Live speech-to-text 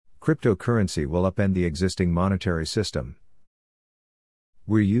Cryptocurrency will upend the existing monetary system.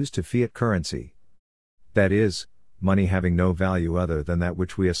 We're used to fiat currency. That is, money having no value other than that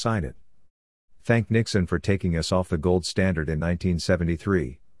which we assign it. Thank Nixon for taking us off the gold standard in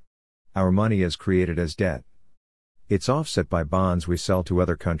 1973. Our money is created as debt. It's offset by bonds we sell to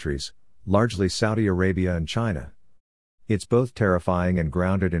other countries, largely Saudi Arabia and China. It's both terrifying and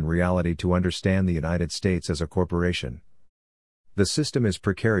grounded in reality to understand the United States as a corporation. The system is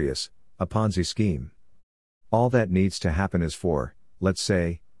precarious, a Ponzi scheme. All that needs to happen is for, let's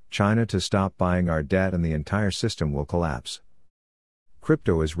say, China to stop buying our debt and the entire system will collapse.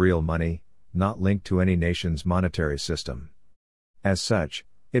 Crypto is real money, not linked to any nation's monetary system. As such,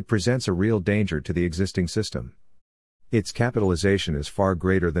 it presents a real danger to the existing system. Its capitalization is far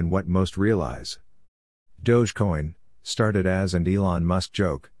greater than what most realize. Dogecoin, started as an Elon Musk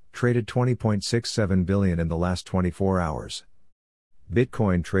joke, traded $20.67 billion in the last 24 hours.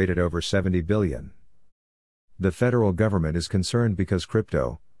 Bitcoin traded over $70 billion. The federal government is concerned because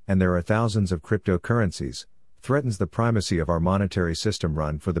crypto, and there are thousands of cryptocurrencies, threatens the primacy of our monetary system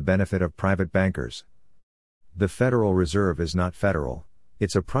run for the benefit of private bankers. The Federal Reserve is not federal,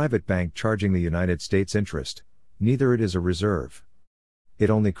 it's a private bank charging the United States interest, neither it is a reserve. It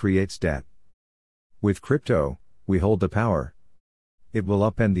only creates debt. With crypto, we hold the power. It will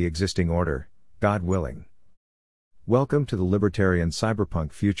upend the existing order, God willing. Welcome to the libertarian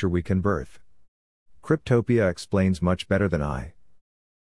cyberpunk future we can birth. Cryptopia explains much better than I.